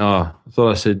 Oh, I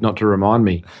thought I said not to remind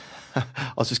me.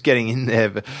 I was just getting in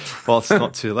there while it's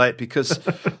not too late because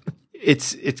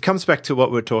it comes back to what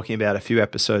we were talking about a few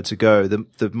episodes ago.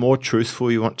 The more truthful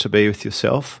you want to be with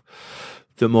yourself,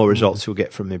 the more results you'll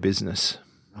get from your business.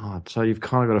 Oh, so you've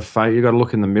kind of got to you've got to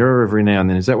look in the mirror every now and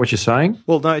then. Is that what you're saying?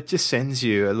 Well, no, it just sends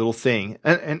you a little thing.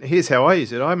 And here's how I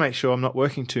use it. I make sure I'm not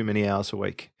working too many hours a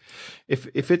week.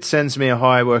 If it sends me a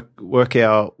high work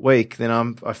hour week,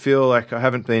 then I feel like I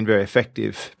haven't been very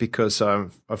effective because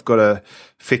I've got to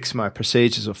fix my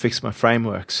procedures or fix my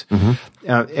frameworks.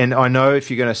 Mm-hmm. And I know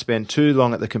if you're going to spend too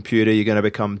long at the computer, you're going to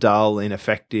become dull,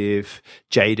 ineffective,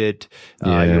 jaded.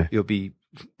 You'll be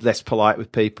less polite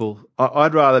with people.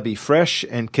 I'd rather be fresh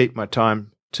and keep my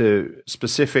time to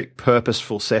specific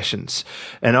purposeful sessions.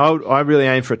 And I really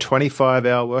aim for a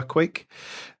 25-hour work week.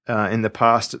 In the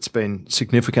past, it's been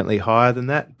significantly higher than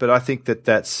that. But I think that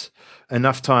that's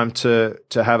enough time to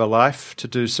have a life, to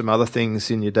do some other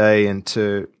things in your day, and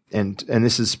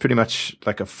this is pretty much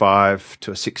like a 5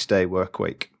 to a 6 day work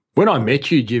week. When I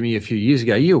met you, Jimmy, a few years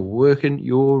ago, you were working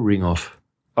your ring off.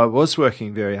 I was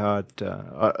working very hard,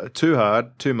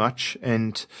 too much,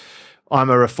 and I'm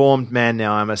a reformed man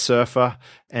now. I'm a surfer,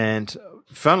 and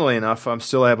funnily enough, I'm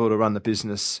still able to run the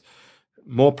business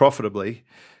more profitably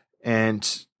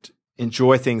and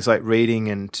enjoy things like reading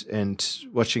and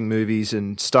watching movies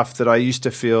and stuff that I used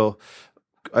to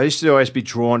always be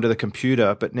drawn to the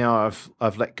computer, but now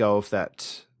I've let go of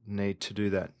that need to do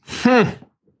that.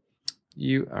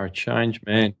 You are a changed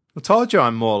man. I told you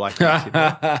I'm more like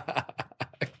that.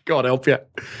 God help you.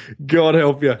 God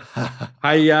help you.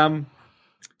 Hey,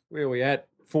 where are we at?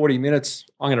 40 minutes.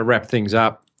 I'm going to wrap things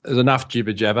up. There's enough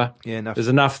jibber jabber. Yeah, enough. There's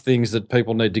enough things that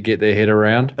people need to get their head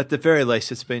around. At the very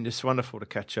least, it's been just wonderful to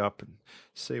catch up and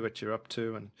see what you're up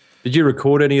to. And did you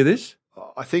record any of this?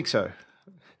 I think so.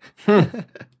 What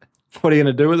are you going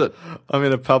to do with it? I'm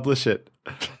going to publish it.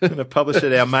 I'm going to publish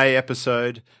it, our May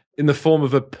episode. In the form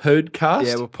of a podcast?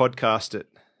 Yeah, we'll podcast it.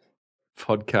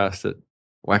 Podcast it.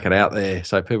 Whack it out there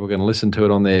so people can listen to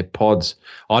it on their pods.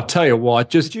 I'll tell you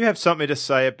what, Did you have something to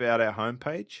say about our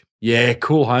homepage? Yeah,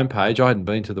 cool homepage. I hadn't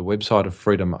been to the website of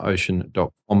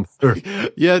FreedomOcean.com.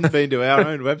 You hadn't been to our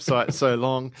own website so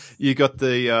long. You got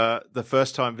the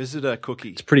first-time visitor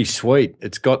cookie. It's pretty sweet.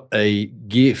 It's got a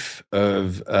GIF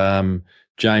of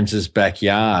James's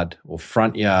backyard or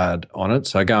front yard on it.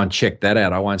 So go and check that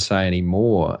out. I won't say any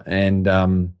more. And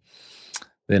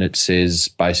then it says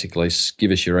basically give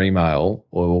us your email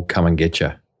or we'll come and get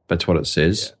you. That's what it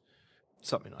says. Yeah.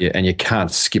 Something like that. And you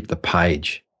can't skip the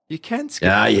page. You can skip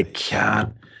No, the you page.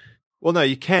 can't. Well, no,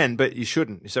 you can, but you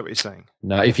shouldn't. Is that what you're saying?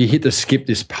 No, if you hit the skip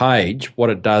this page, what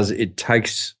it does, it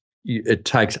takes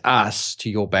us to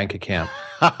your bank account.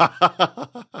 I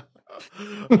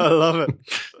love it.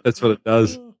 That's what it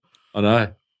does. I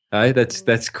know. Hey,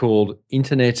 that's called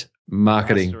internet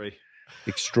marketing Mastery.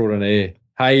 extraordinaire.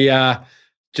 Hey,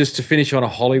 just to finish on a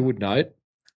Hollywood note,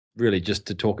 really just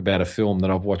to talk about a film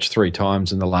that I've watched 3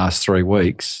 times in the last 3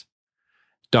 weeks.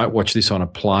 Don't watch this on a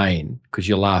plane because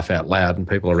you laugh out loud and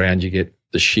people around you get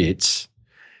the shits.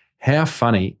 How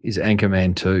funny is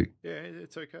Anchorman 2? Yeah,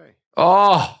 it's okay.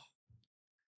 Oh,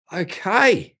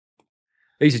 okay.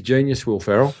 He's a genius, Will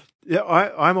Ferrell. Yeah,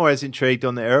 I'm always intrigued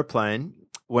on the airplane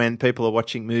when people are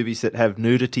watching movies that have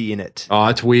nudity in it. Oh,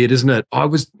 it's weird, isn't it?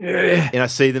 And I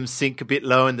see them sink a bit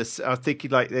low in this. I think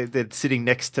like they're sitting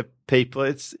next to people.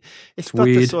 It's not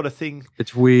weird. the sort of thing.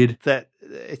 It's weird. That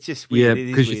it's just weird. Yeah,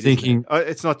 because you're thinking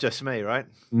it's not just me, right?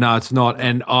 No, it's not.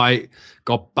 And I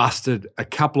got busted a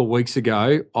couple of weeks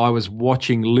ago. I was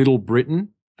watching Little Britain,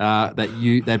 that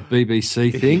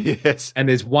BBC thing. Yes. And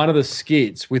there's one of the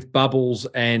skits with Bubbles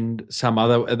and some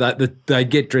other that they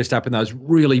get dressed up in those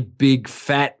really big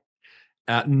fat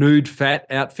nude fat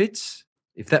outfits.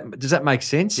 Does that make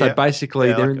sense? Yeah. So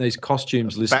basically they're like in these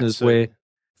costumes, a listeners, fat wear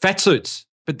fat suits,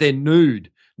 but they're nude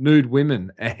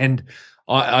women. And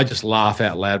I just laugh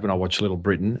out loud when I watch Little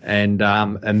Britain. And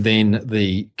then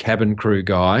the cabin crew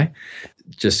guy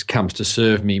just comes to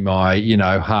serve me my,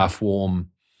 half warm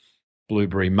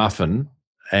blueberry muffin,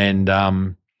 and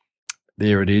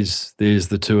there it is. There's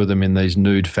the two of them in these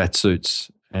nude fat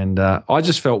suits, and I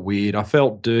just felt weird. I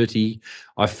felt dirty.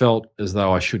 I felt as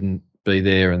though I shouldn't be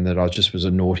there, and that I just was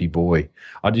a naughty boy.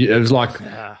 It was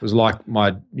like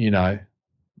my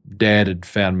dad had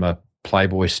found my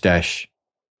Playboy stash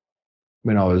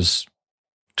when I was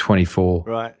 24.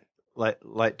 Right,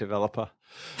 late developer.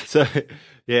 So,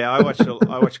 yeah, I watch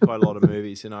quite a lot of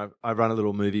movies, and I run a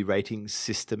little movie ratings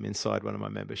system inside one of my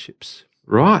memberships.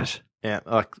 Right. Yeah,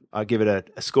 I give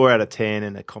it a score out of 10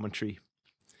 and a commentary.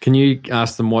 Can you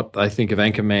ask them what they think of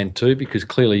Anchorman 2? Because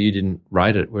clearly you didn't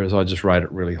rate it, whereas I just rate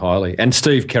it really highly. And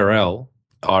Steve Carell,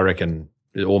 I reckon,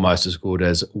 is almost as good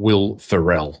as Will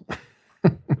Ferrell.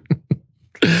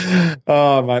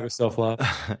 Oh, I made myself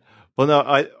laugh. Well, no,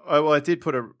 I did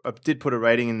put a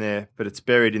rating in there, but it's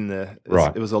buried in the.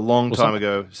 Right. It was a long time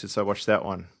ago since I watched that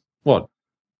one. What?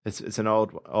 It's an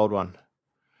old one.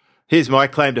 Here's my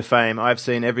claim to fame. I've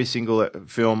seen every single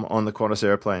film on the Qantas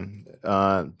airplane,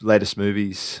 latest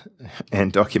movies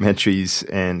and documentaries,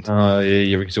 and Oh, yeah,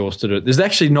 you've exhausted it. There's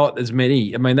actually not as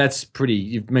many. I mean, that's pretty.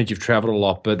 You've traveled a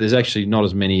lot, but there's actually not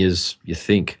as many as you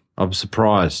think. I'm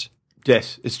surprised.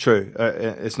 yes, it's true.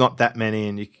 It's not that many,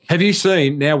 and Have you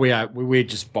seen? Now we're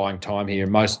just buying time here.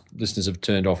 Most listeners have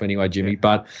turned off anyway, Jimmy. Yeah.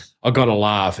 But I got to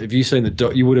laugh. Have you seen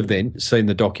you would have then seen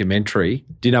the documentary?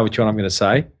 Do you know which one I'm going to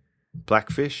say?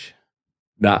 Blackfish.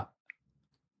 Nah.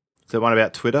 The one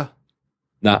about Twitter.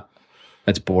 Nah,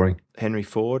 that's boring. Henry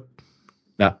Ford.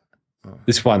 Nah,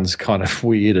 this one's kind of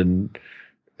weird and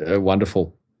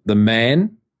wonderful. The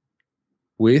man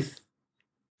with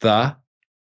the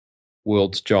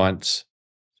world's giants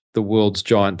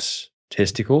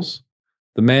testicles.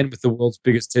 The man with the world's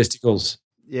biggest testicles.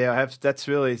 Yeah, I have. That's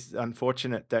really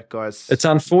unfortunate. That guy's. It's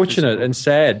unfortunate physical. and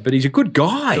sad, but he's a good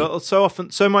guy. So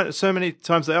many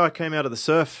times. I came out of the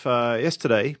surf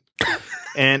yesterday,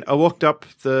 and I walked up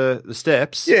the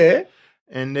steps. Yeah,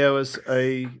 and there was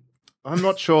I'm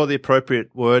not sure the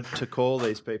appropriate word to call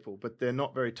these people, but they're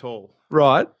not very tall.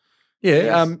 right.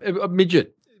 Yeah, a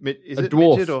midget. Is A it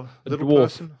dwarf. midget or A little dwarf.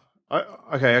 person?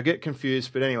 Okay, I get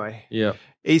confused, but anyway. Yeah.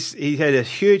 He had a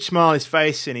huge smile on his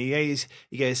face, and he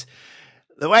goes,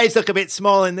 the waves look a bit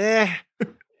small in there.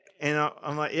 And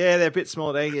I'm like, yeah, they're a bit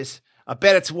small there. He goes, I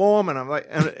bet it's warm. And I'm like,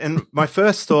 and my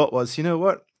first thought was, you know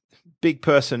what? Big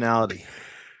personality.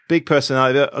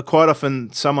 Quite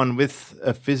often someone with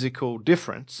a physical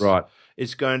difference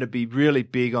is going to be really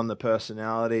big on the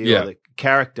personality or the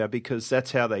character, because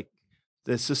that's how the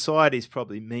society's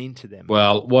probably mean to them.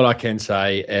 Well, what I can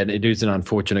say, and it is an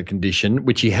unfortunate condition,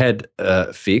 which he had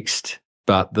fixed,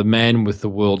 but the man with the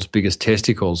world's biggest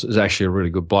testicles is actually a really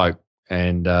good bloke,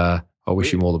 and I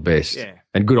wish him all the best. Yeah.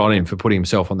 And good on him for putting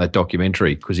himself on that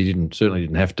documentary, because he certainly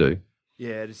didn't have to.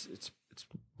 Yeah, it's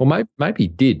Well, maybe he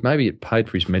did. Maybe it paid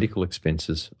for his medical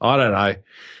expenses. I don't know.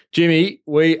 Jimmy,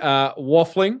 we are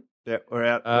waffling. Yeah, we're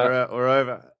out. We're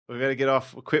over. We've got to get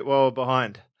off. We'll quit while we're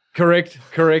behind. Correct.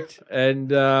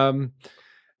 And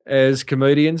as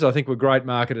comedians, I think we're great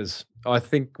marketers. I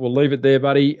think we'll leave it there,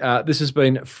 buddy. This has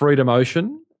been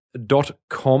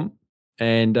FreedomOcean.com,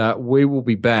 and we will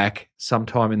be back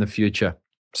sometime in the future.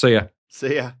 See ya.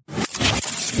 See ya.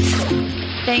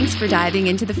 Thanks for diving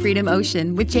into the Freedom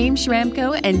Ocean with James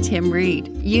Schramko and Tim Reed.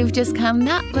 You've just come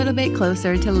that little bit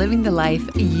closer to living the life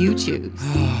you choose.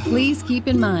 Please keep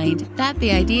in mind that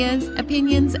the ideas,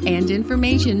 opinions, and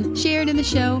information shared in the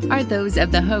show are those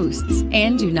of the hosts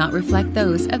and do not reflect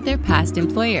those of their past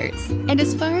employers. And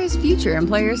as far as future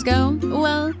employers go,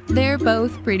 well, they're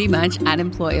both pretty much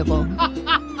unemployable.